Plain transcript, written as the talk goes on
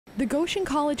The Goshen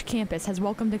College campus has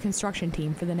welcomed a construction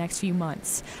team for the next few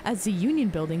months, as the Union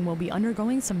building will be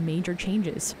undergoing some major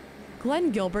changes.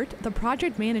 Glenn Gilbert, the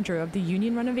project manager of the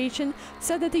Union renovation,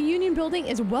 said that the Union building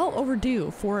is well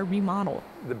overdue for a remodel.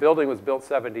 The building was built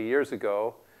 70 years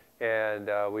ago, and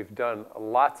we've done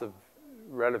lots of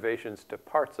renovations to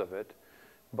parts of it,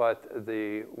 but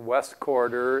the west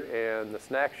corridor and the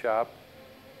snack shop,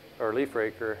 or Leaf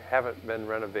Raker, haven't been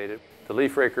renovated. The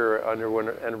Leaf Raker underwent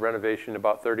a renovation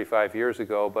about 35 years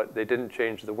ago, but they didn't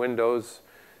change the windows,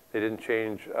 they didn't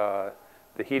change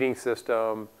the heating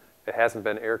system. It hasn't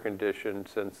been air conditioned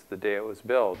since the day it was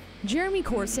built. Jeremy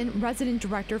Corson, resident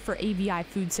director for AVI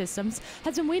Food Systems,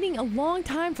 has been waiting a long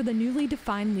time for the newly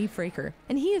defined Leaf Raker,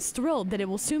 and he is thrilled that it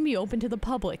will soon be open to the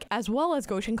public as well as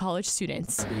Goshen College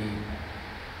students. It'll be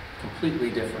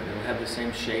completely different. It'll have the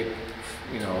same shape,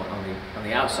 you know, on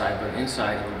the outside, but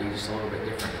inside it'll be just a little bit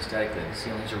different aesthetically. The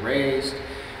ceilings are raised.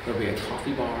 There'll be a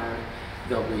coffee bar.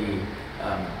 There'll be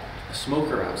a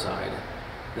smoker outside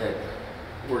that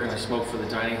we're going to smoke for the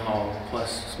dining hall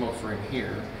plus smoke for in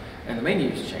here, and the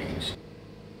menu's changed.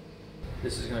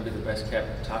 This is going to be the best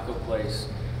kept taco place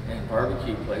and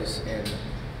barbecue place in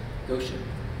Goshen.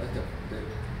 Like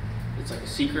it's like a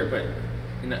secret, but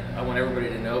you know, I want everybody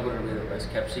to know, but it'll be the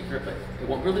best kept secret, but it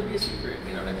won't really be a secret,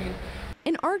 you know what I mean?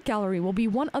 An art gallery will be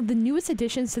one of the newest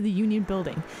additions to the Union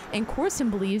building, and Corson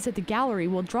believes that the gallery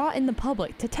will draw in the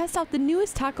public to test out the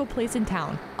newest taco place in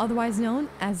town, otherwise known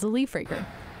as the Leaf Raker.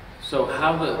 So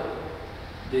how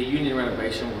the Union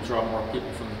renovation will draw more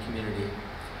people from the community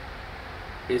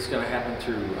is going to happen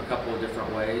through a couple of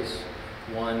different ways.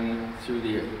 One, through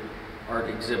the art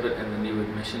exhibit and the new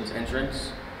admissions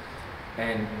entrance,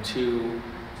 and two,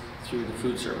 through the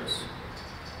food service.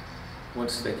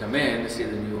 Once they come in to see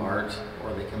the new art,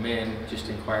 or they come in just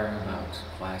inquiring about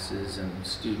classes and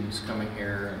students coming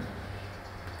here and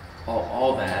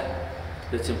all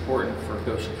that's important for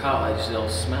Goshen College, they'll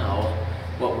smell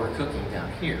what we're cooking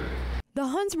down here. The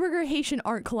Hunsberger Haitian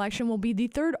Art Collection will be the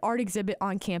third art exhibit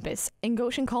on campus, and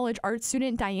Goshen College art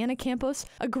student Diana Campos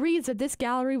agrees that this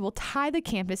gallery will tie the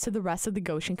campus to the rest of the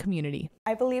Goshen community.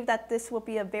 I believe that this will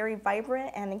be a very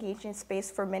vibrant and engaging space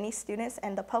for many students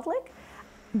and the public.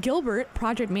 Gilbert,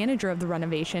 project manager of the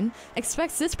renovation,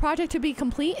 expects this project to be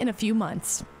complete in a few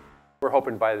months. We're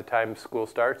hoping by the time school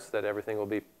starts that everything will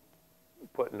be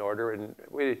put in order, and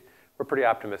we're pretty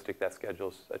optimistic that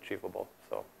schedule's achievable.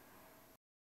 So.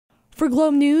 For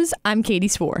Globe News, I'm Katie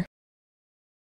Spoor.